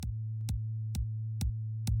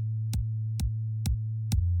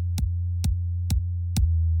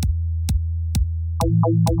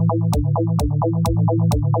Hello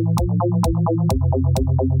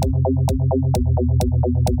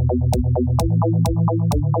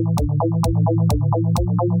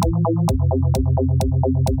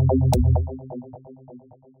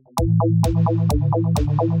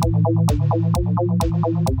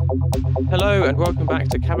and welcome back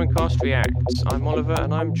to Cabincast Reacts. I'm Oliver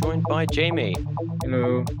and I'm joined by Jamie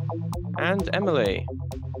Hello. and Emily.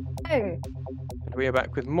 Oh, And we are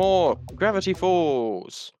back with more Gravity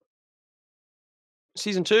Falls.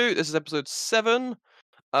 Season 2, this is episode 7.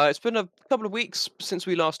 It's been a couple of weeks since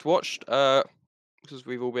we last watched, because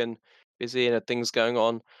we've all been busy and had things going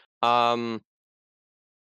on. I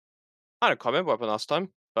can't remember what happened last time,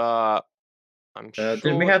 but I'm sure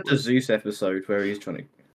Didn't we have the Zeus episode where he's trying to...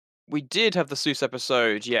 We did have the Seuss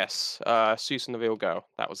episode, yes. Seuss and the Real Girl,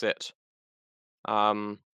 that was it.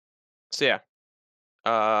 So yeah.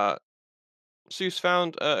 Seuss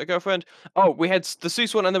found a girlfriend. Oh, we had the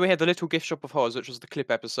Seuss one, and then we had the Little Gift Shop of Horrors, which was the clip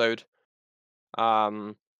episode.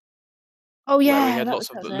 oh Where we yeah, had that lots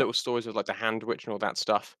of was the it. little stories with like the hand witch and all that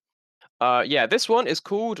stuff. Yeah, this one is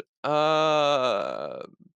called well,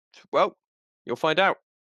 you'll find out.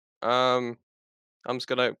 I'm just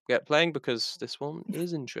gonna get playing because this one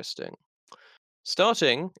is interesting.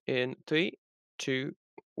 Starting in 3, 2,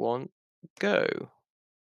 1, go.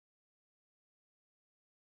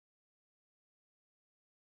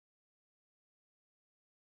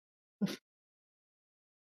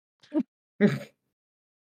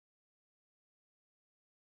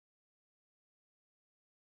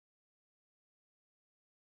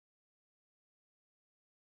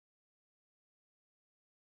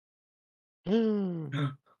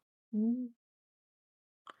 Mm.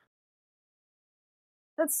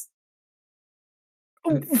 That's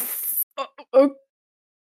oh,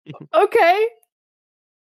 okay.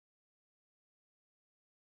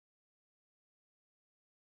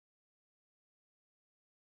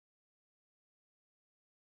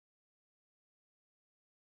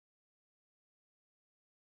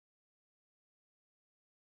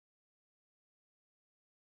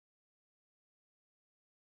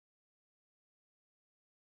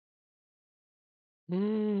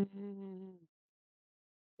 Mm.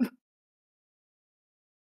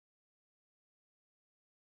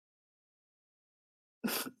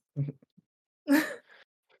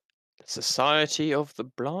 Society of the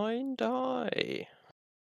Blind Eye.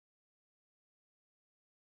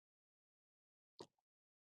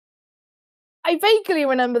 I vaguely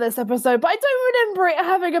remember this episode, but I don't remember it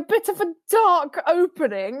having a bit of a dark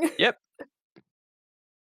opening. Yep.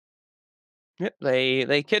 Yep.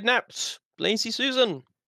 They kidnapped Lazy Susan.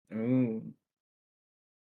 Ooh.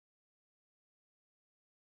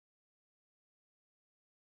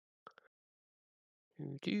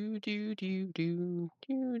 Do do do do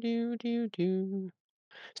do do do do.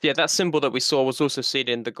 So yeah, that symbol that we saw was also seen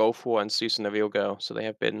in the Gulf War and Susan the Real Girl, so they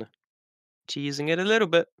have been teasing it a little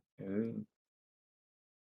bit. Ooh.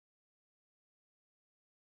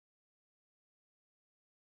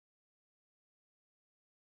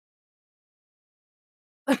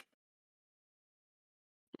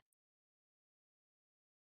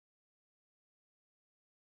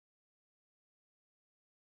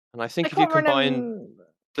 And I I think if you can't combine remember.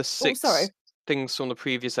 the Oh, sorry. 6 things from the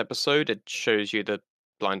previous episode, it shows you the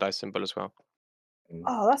blind eye symbol as well.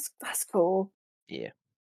 Oh, that's cool. Yeah.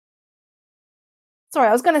 Sorry,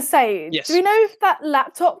 I was gonna say, Yes. do we know if that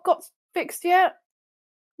laptop got fixed yet?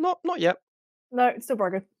 Not yet. No, it's still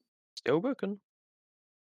broken. Still broken.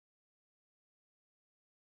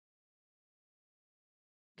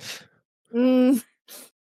 Mm.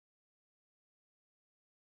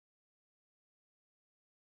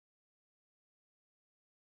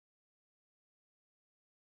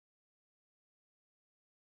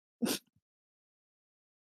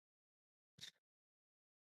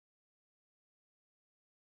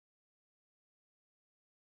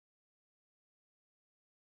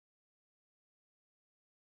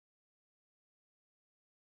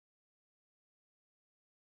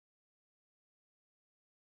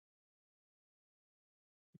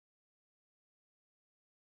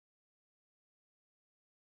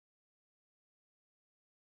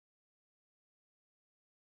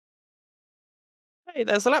 Hey,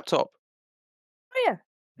 there's the laptop. Oh yeah.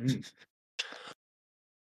 Mm.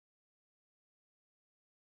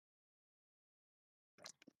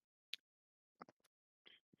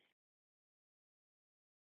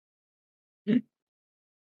 Mm.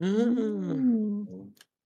 Mm.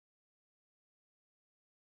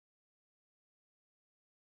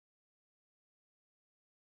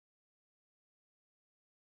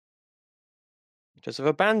 Just have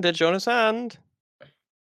a bandage on his hand.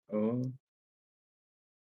 Oh.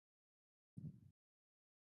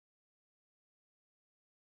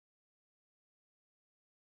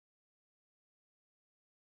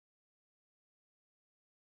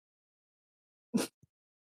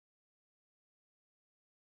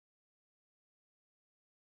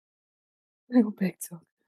 Little big dog.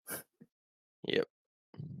 Yep.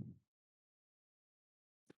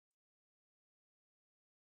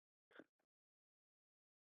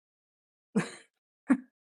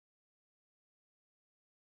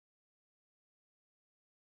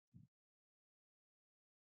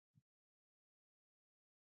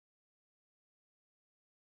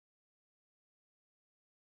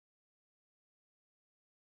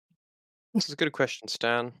 This is a good question,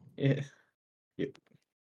 Stan. Yeah. Yep.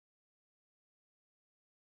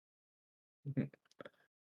 Mhm.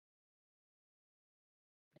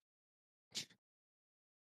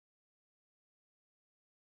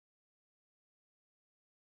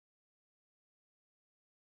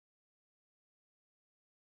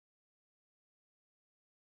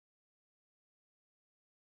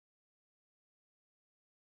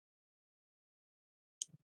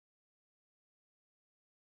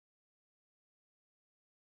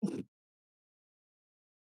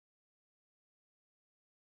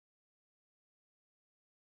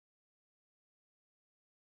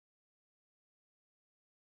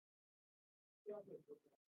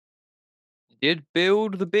 Did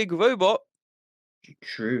build the big robot.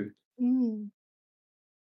 True. Mm.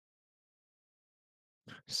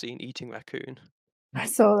 Seen eating raccoon. I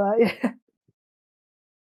saw that, yeah.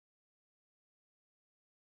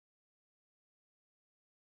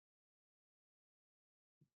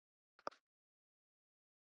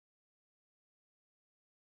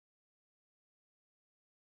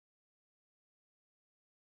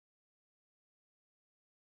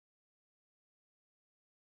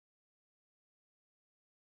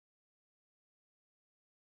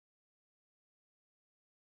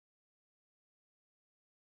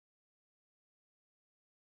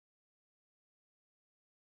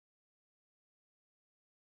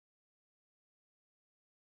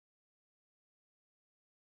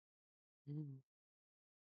 Mm.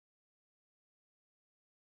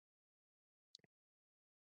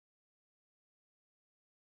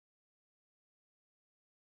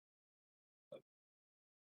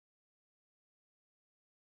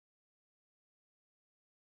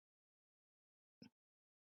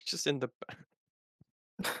 Just in the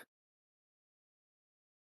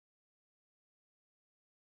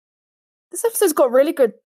This episode's got really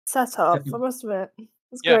good setup, I must admit.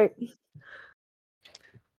 It's Yeah. great.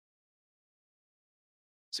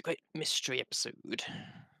 It's a great mystery episode.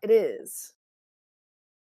 It is.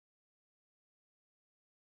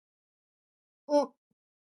 Mm.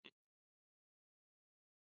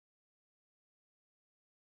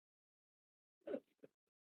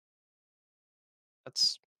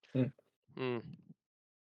 That's Mm.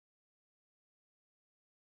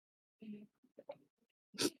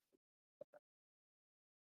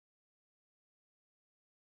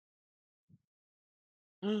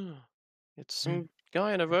 mm. It's some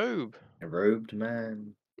guy in a robe. A robed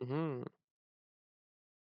man. Hmm.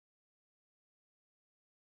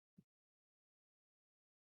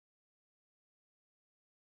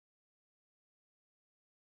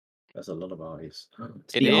 That's a lot of eyes.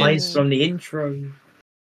 It's It the eyes is. from the intro.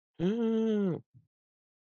 Mm.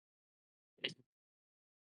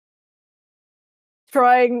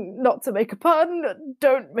 Trying not to make a pun,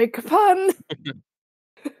 don't make a pun.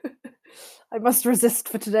 I must resist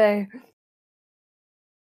for today.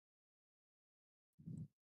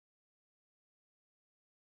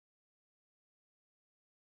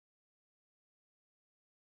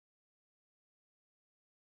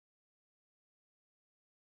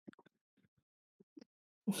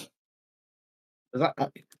 Is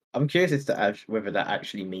that, I'm curious as to whether that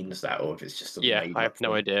actually means that or if it's just a Yeah, made I up have no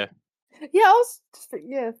thing. idea. Yeah, I was just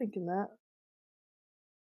thinking that.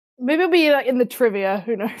 Maybe it'll be like in the trivia,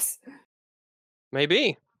 who knows?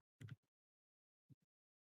 Maybe.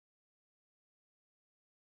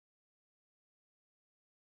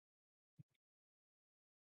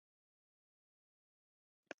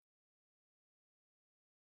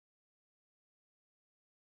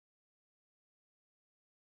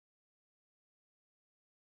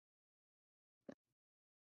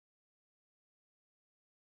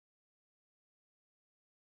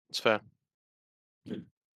 It's fair.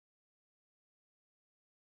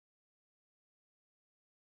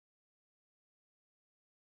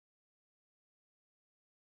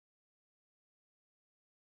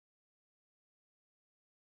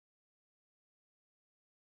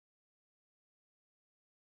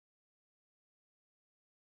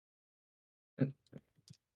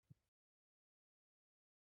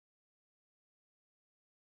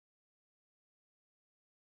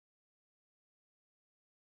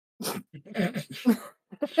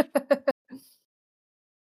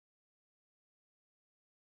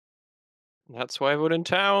 That's why everyone in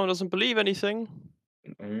town doesn't believe anything.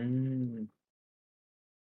 Mm.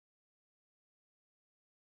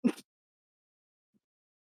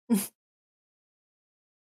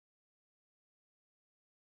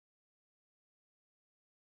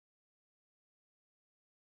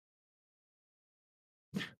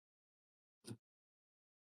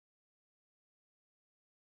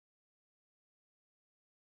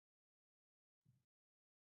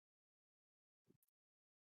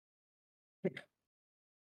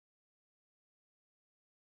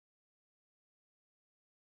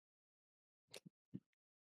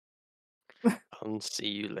 I'll see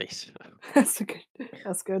you later. That's a good.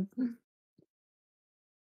 That's good.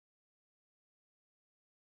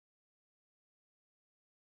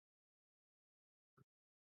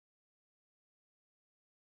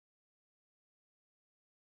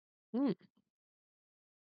 Hmm.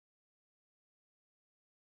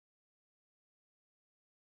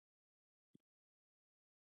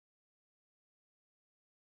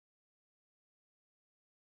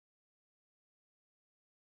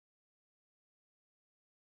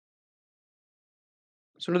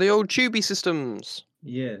 Sort of the old tubey systems.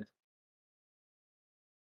 Yeah.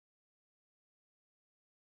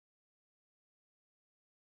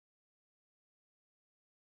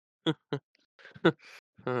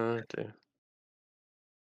 Oh dear.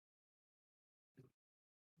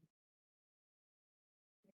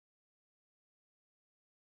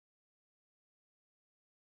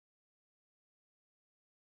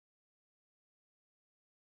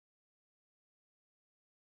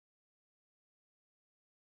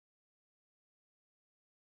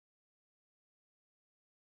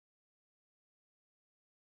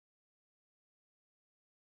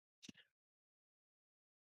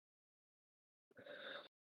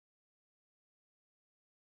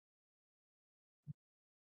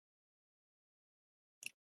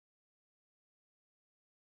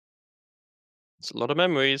 It's a lot of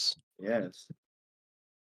memories. Yes.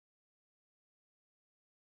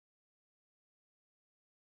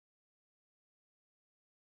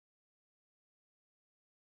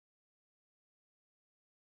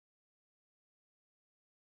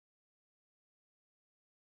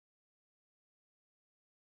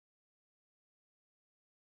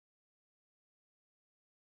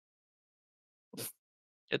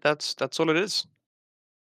 Yeah, that's all it is.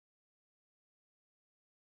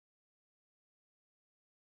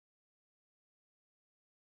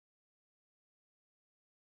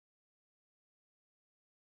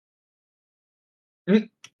 Mm.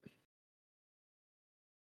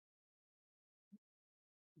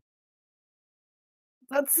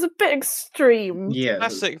 That's a bit extreme. Yeah.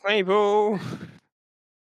 Classic Mabel.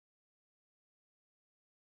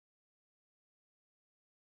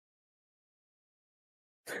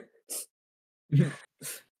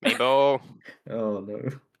 Mabel. Oh no.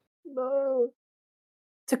 No.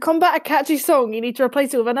 To combat a catchy song, you need to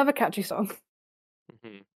replace it with another catchy song.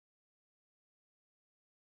 Mhm.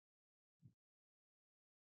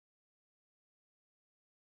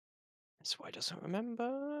 That's why he doesn't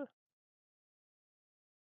remember.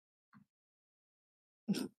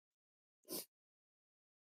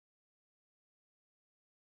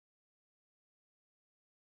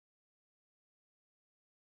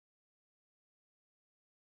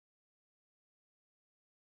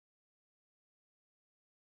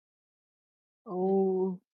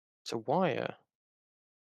 Oh. It's a wire.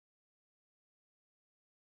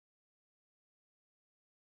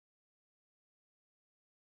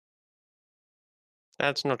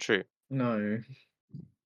 That's not true. No.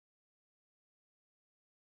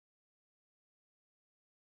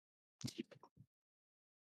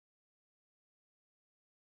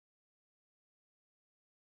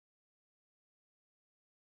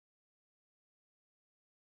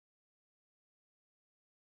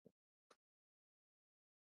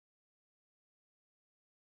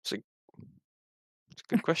 It's a, it's a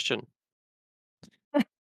good question.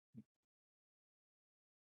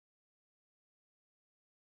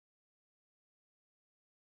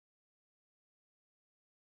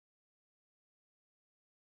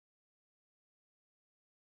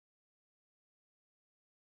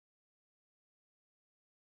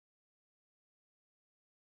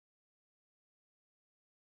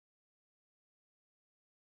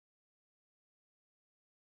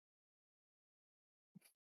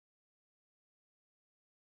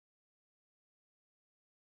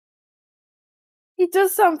 He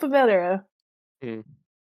does sound familiar. Hmm.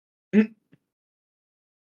 Mm.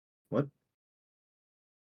 What?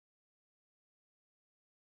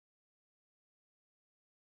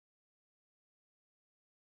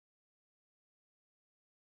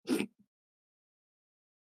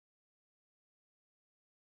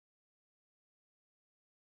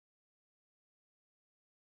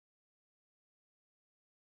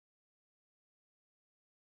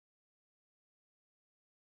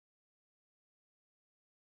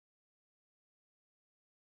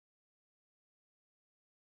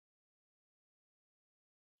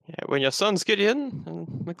 Yeah, when your son's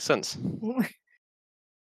Gideon, makes sense.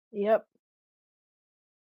 Yep.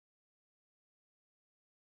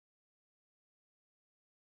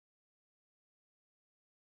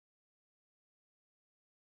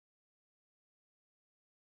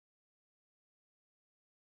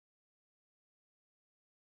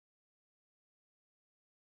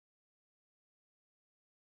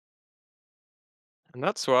 And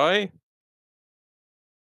that's why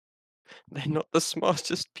they're not the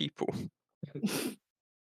smartest people.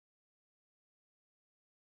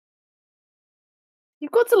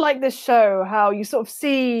 You've got to like this show, how you sort of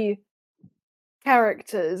see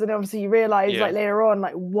characters, and obviously you realize Yeah. like later on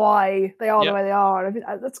like why they are the Yep. way they are. And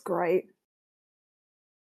I think that's great.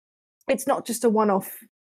 It's not just a one-off.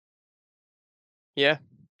 Yeah.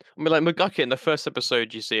 I mean, like McGucket in the first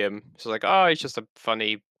episode, you see him. It's like, oh, he's just a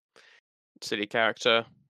funny, silly character,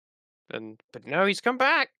 and but no, he's come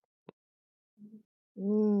back.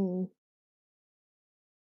 Mm.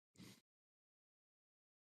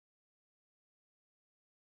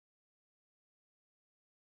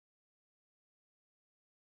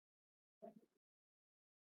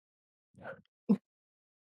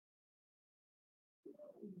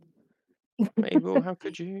 Mabel, how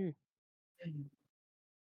could you?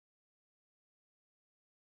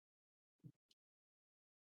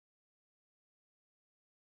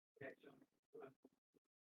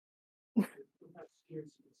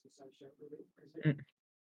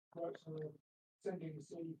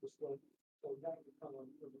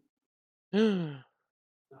 I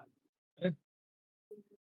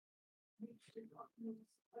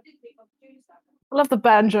love the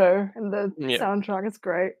banjo in the Yeah. soundtrack. It's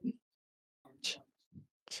great.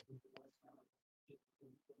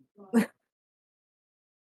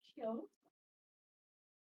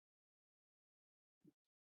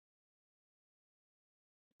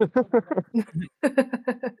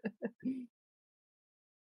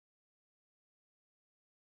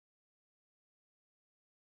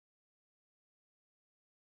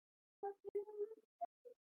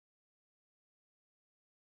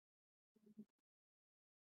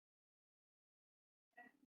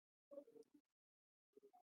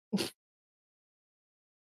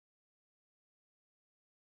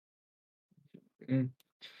 Mm.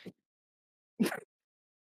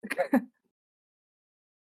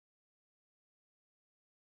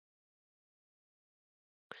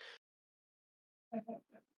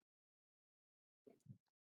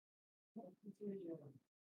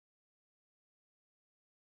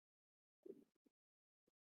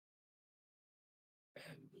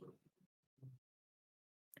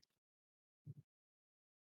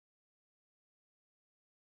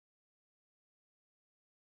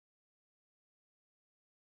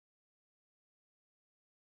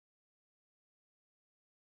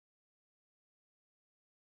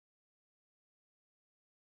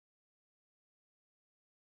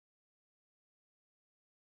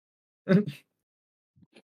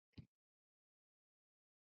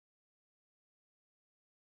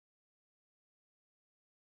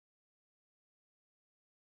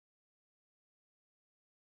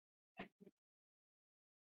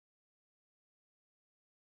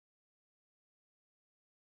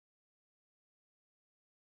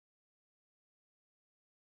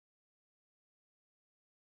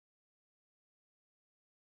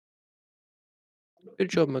 Good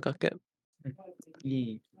job, McGucket.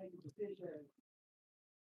 Yeah.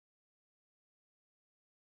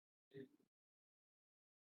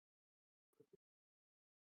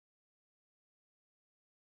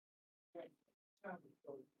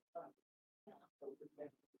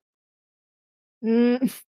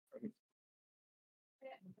 Mm.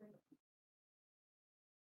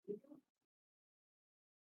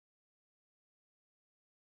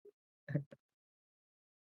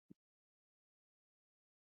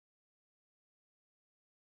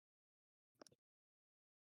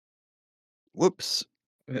 Whoops.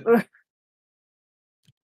 Good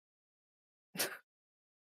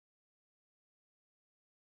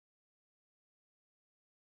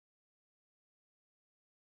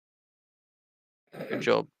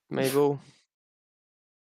job, Mabel.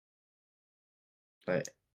 Right.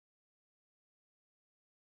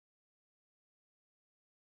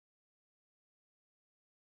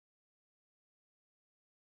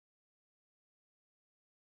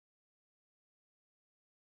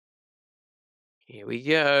 Here we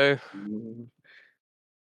go. Mm.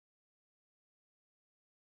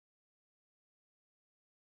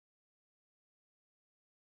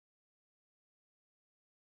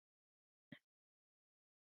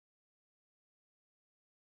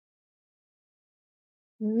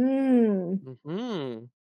 Mm. Hmm.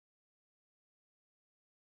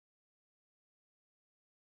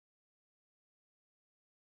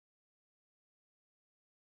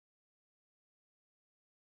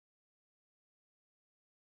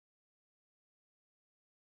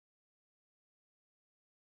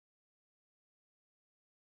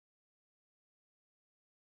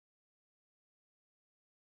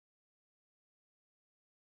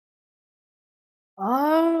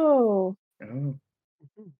 Oh. Oh. Mhm.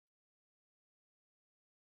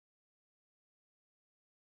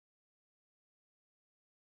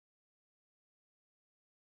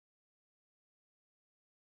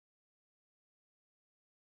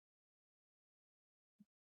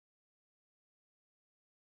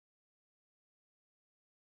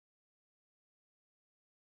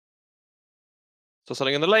 Saw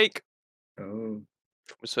something in the lake Oh.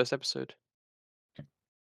 from his first episode.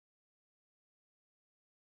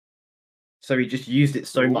 So he just used it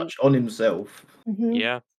so Ooh. much on himself, Mhm.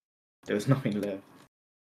 Yeah, there was nothing left.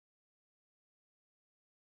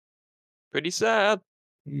 pretty sad.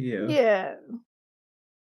 Yeah. Yeah.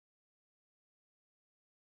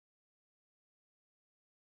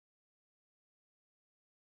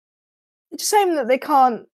 It's a shame that they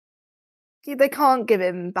can't give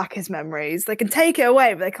him back his memories. They can take it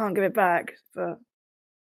away, but they can't give it back. But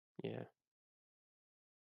Yeah.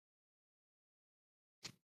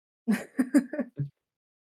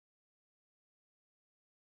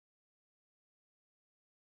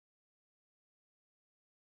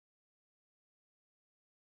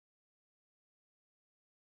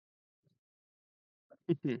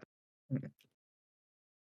 Mm.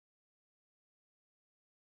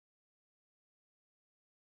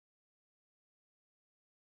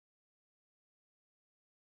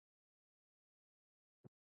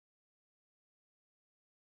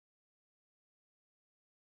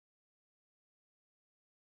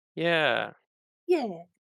 Yeah. yeah.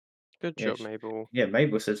 Good Yeah, job, Mabel. yeah,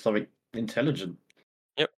 Mabel said something intelligent.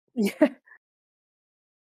 Yep. Yeah.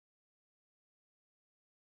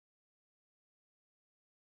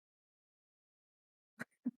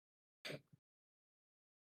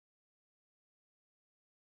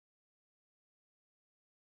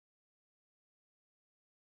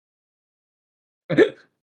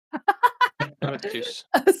 Lemon juice.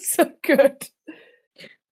 That's so good.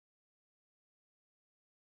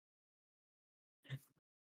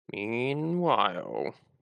 Meanwhile.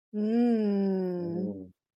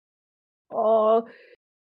 Mm. Oh. Oh,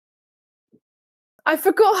 I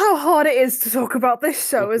forgot how hard it is to talk about this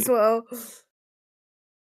show as well.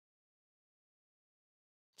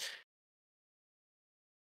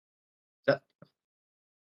 That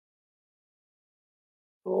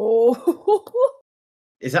Oh.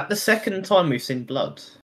 is that the second time we've seen blood?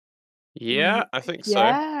 Yeah, I think so.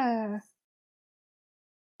 Yeah.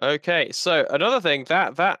 Okay, so another thing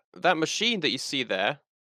that machine that you see there,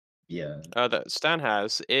 Yeah. that Stan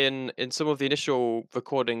has in some of the initial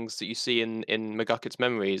recordings that you see in McGucket's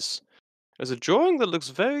memories, there's a drawing that looks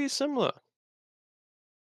very similar.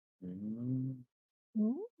 Mm.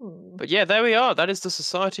 Ooh. But yeah, there we are. That is the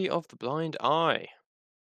Society of the Blind Eye,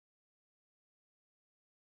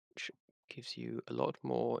 which gives you a lot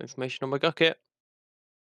more information on McGucket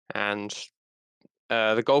and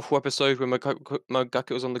the golf episode where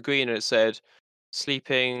McGucket was on the green and it said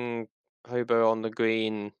sleeping hobo on the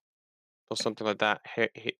green or something like that.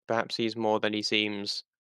 Perhaps he's more than he seems.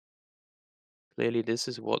 Clearly, this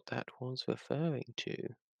is what that was referring to.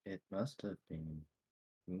 It must have been.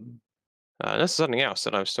 Mm. This is something else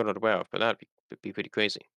that I'm still not aware of, but would be pretty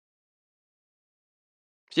crazy.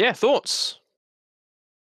 So yeah, thoughts?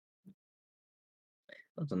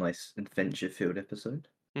 That was a nice adventure-filled episode.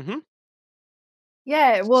 Mm-hmm.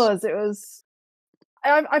 Yeah, it was. It was.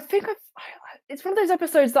 I think it's one of those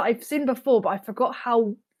episodes that I've seen before, but I forgot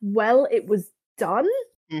how well it was done.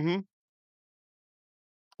 Mm-hmm.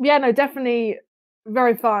 Yeah, no, definitely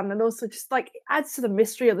very fun, and also just like it adds to the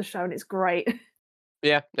mystery of the show, and it's great.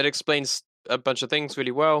 Yeah, it explains a bunch of things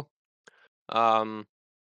really well. Um,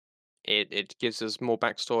 it gives us more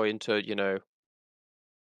backstory into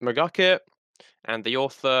McGucket and the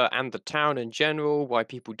author and the town in general, why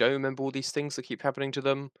people don't remember all these things that keep happening to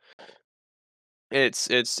them. It's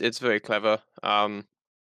very clever. And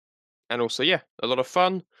also yeah, a lot of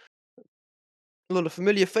fun, a lot of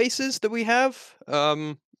familiar faces that we have.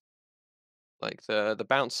 Like the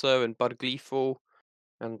bouncer and Bud Gleeful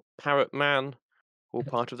and Parrot Man, all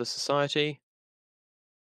part of the society.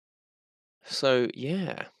 So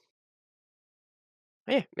yeah,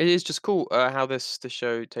 yeah, it is just cool how this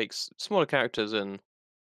show takes smaller characters and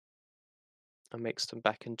makes them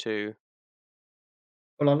back into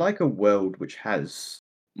Well, I like a world which has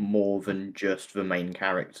more than just the main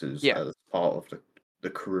characters yeah. as part of the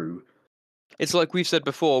crew. It's like we've said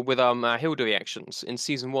before with Hilda reactions. In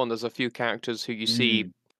season one, there's a few characters who you see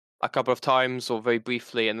Mm. a couple of times or very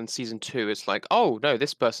briefly, and then season two, it's like, oh no,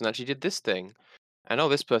 this person actually did this thing, and oh,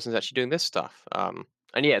 this person's actually doing this stuff.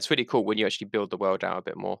 And yeah, it's really cool when you actually build the world out a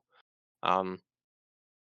bit more. Um,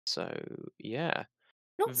 so yeah,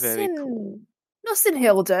 Not very sin cool.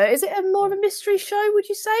 Hilda. Is it more of a mystery show, would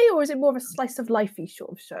you say? Or is it more of a slice of lifey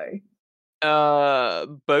sort of show? Or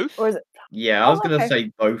Both. is it Yeah, I was Oh, gonna okay.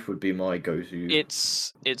 say both would be my go-to.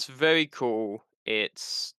 It's very cool.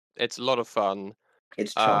 It's a lot of fun.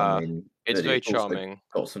 It's Uh, charming, it's but very it's also charming.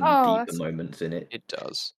 got some Oh, deeper that's moments in it. It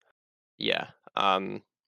does. Yeah.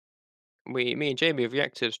 Me and Jamie have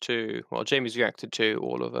reacted to. Well, Jamie's reacted to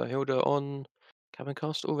all of Hilda on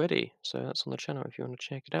Cabincast already, so that's on the channel if you want to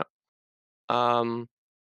check it out. Um.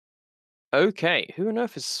 Okay. Who on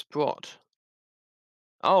earth is Sprott?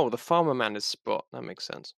 Oh, the farmer man is Sprott. That makes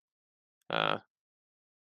sense. Uh.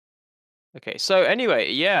 Okay. So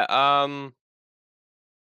anyway, yeah.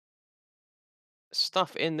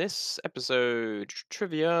 Stuff in this episode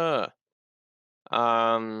trivia.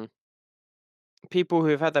 Um. People who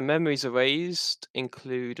have had their memories erased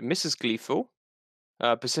include Mrs. Gleeful,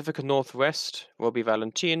 Pacifica Northwest, Robbie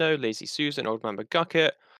Valentino, Lazy Susan, Old Man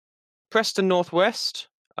McGucket, Preston Northwest,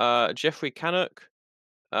 Jeffrey Cannock,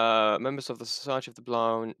 members of the Society of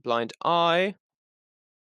the Blind Eye.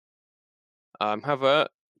 However,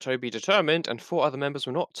 Toby determined, and four other members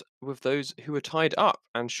were not with those who were tied up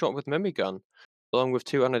and shot with memory gun. Along with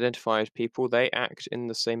two unidentified people, they act in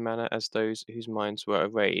the same manner as those whose minds were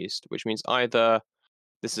erased, which means either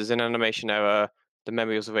this is an animation error, the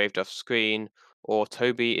memory was erased off screen, or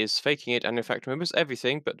Toby is faking it and in fact remembers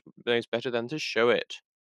everything but knows better than to show it,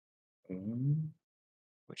 Mm.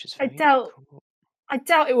 which is I very doubt cool. I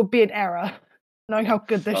doubt it would be an error, knowing Yeah, how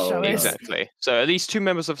good this Oh show no. is. exactly. So at least two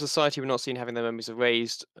members of society were not seen having their memories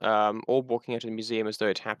erased, or walking out of the museum as though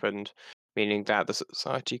it happened, meaning that the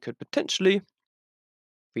society could potentially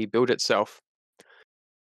rebuild itself.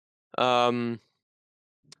 Um,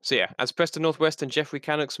 so yeah, as Preston Northwest and Jeffrey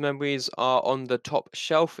Cannock's memories are on the top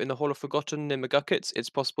shelf in the Hall of Forgotten in McGuckets, it's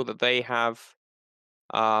possible that they have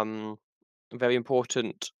um, very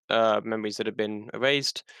important memories that have been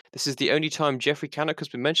erased. This is the only time Jeffrey Cannock has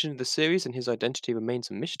been mentioned in the series, and his identity remains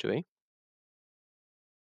a mystery,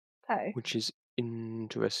 Okay. which is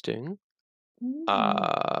interesting. Mm.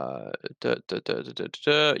 Uh,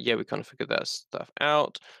 yeah, we kind of figured that stuff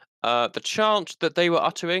out. The chant that they were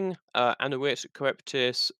uttering, Anuit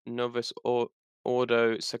Coeptis Novus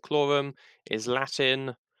Ordo Seclorum, is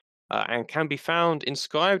Latin and can be found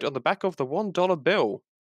inscribed on the back of the $1 bill.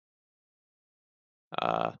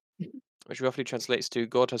 Uh, which roughly translates to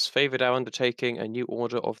God has favored our undertaking, a new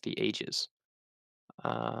order of the ages.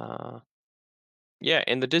 Uh, yeah,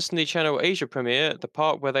 in the Disney Channel Asia premiere, the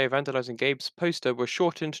part where they are vandalizing Gabe's poster was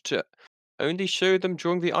shortened to only show them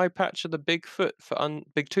drawing the eye patch of the big foot for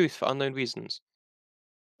big tooth for unknown reasons.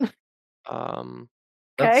 Um,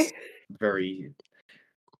 That's Okay. very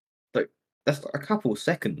like that's a couple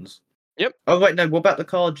seconds. yep, Oh wait, no, what about the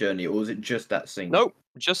car journey, or was it just that scene? nope,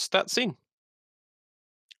 just that scene.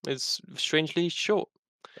 It's strangely short.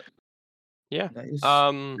 Yeah. That is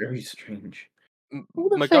Um, very strange. All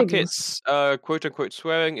the things. McGucket's quote unquote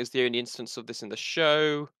swearing is the only instance of this in the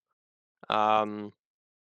show. Um,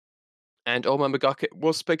 And Omar McGucket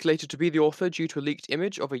was speculated to be the author due to a leaked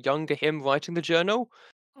image of a younger him writing the journal.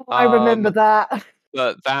 Oh, I remember Um, that.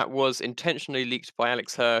 but that was intentionally leaked by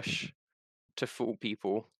Alex Hirsch to fool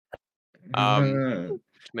people. Um, Uh, to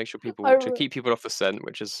make sure I people to re keep people off the scent,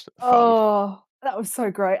 which is fun. Oh, that was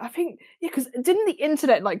so great. I think yeah, because didn't the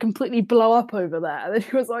internet, like, completely blow up over that? And then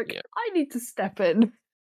he was like, Yeah. "I need to step in."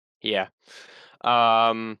 Yeah.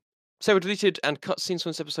 Um, Several deleted and cut scenes from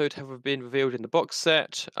this episode have been revealed in the box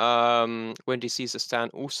set. Wendy sees that Stan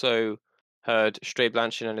also heard Stray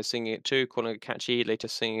Blanchard and is singing it too, calling it catchy, later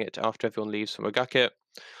singing it after everyone leaves from McGucket.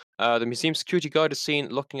 The museum security guard is seen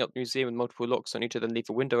locking up the museum with multiple locks, only to then leave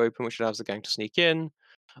a window open, which allows the gang to sneak in.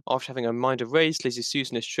 After having her mind erased, Lazy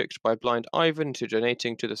Susan is tricked by blind Ivan into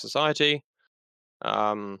donating to the society.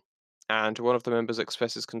 Um, and one of the members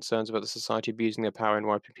expresses concerns about the society abusing their power and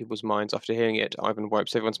wiping people's minds. After hearing it, Ivan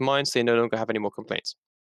wipes everyone's minds. They no longer have any more complaints.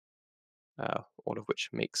 All of which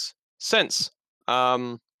makes sense.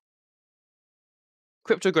 Um,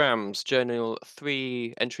 Cryptograms Journal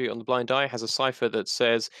 3 entry on the blind eye has a cipher that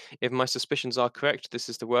says, if my suspicions are correct, this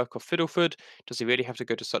is the work of Fiddleford. Does he really have to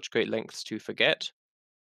go to such great lengths to forget?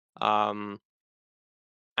 Um,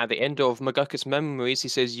 at the end of McGucket's memories, he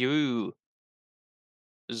says, you,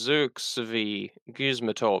 Zerksvi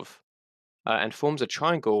Gizmatov, and forms a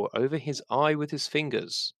triangle over his eye with his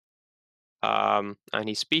fingers. And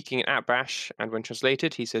he's speaking in Atbash, and when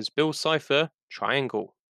translated, he says, Bill Cipher,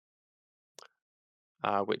 triangle.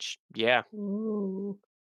 Which, yeah, Ooh.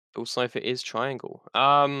 Bill Cipher is triangle.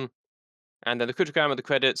 And then the cryptogram of the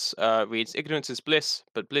credits reads, ignorance is bliss,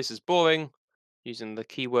 but bliss is boring, using the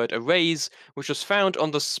keyword erase, which was found on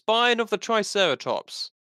the spine of the Triceratops.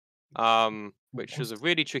 which was a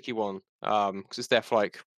really tricky one, because it's there for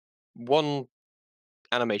like one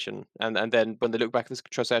animation, and then when they look back at this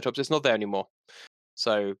Triceratops, it's not there anymore.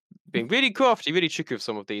 So being really crafty, really tricky with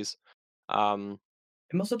some of these. Um,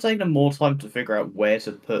 It must have taken them more time to figure out where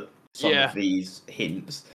to put some of yeah, these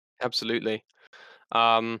hints. absolutely.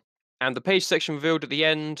 And the page section revealed at the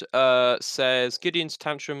end says Gideon's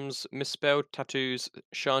tantrums, misspelled tattoos,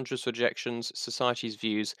 Chandra's rejections, society's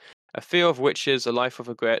views, a fear of witches, a life of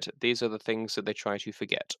regret. These are the things that they try to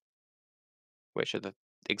forget, which are the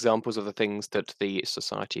examples of the things that the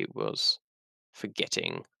society was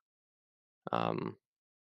forgetting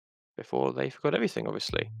before they forgot everything,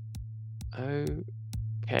 obviously.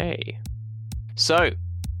 Okay. So,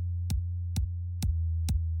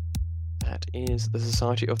 that is the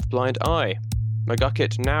Society of the Blind Eye.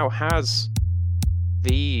 McGucket now has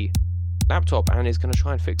the laptop and is going to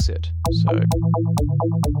try and fix it. So,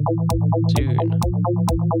 soon.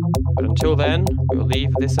 But until then, we'll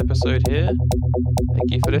leave this episode here.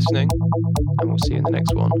 Thank you for listening, and we'll see you in the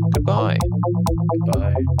next one. Goodbye.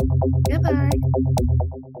 Bye. Goodbye.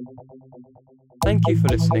 Thank you for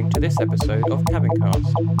listening to this episode of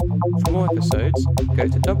Cabincast. For more episodes, go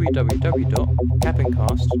to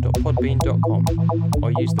www.cabincast.podbean.com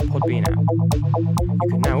or use the Podbean app. You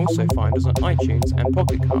can now also find us on iTunes and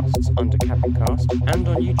Pocket Casts under Cabincast and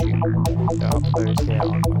on YouTube. The uploads here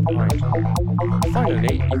are quite behind.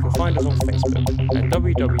 Finally, you can find us on Facebook at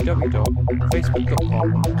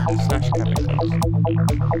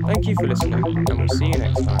www.facebook.com/Cabincast. Thank you for listening, and we'll see you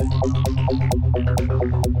next time.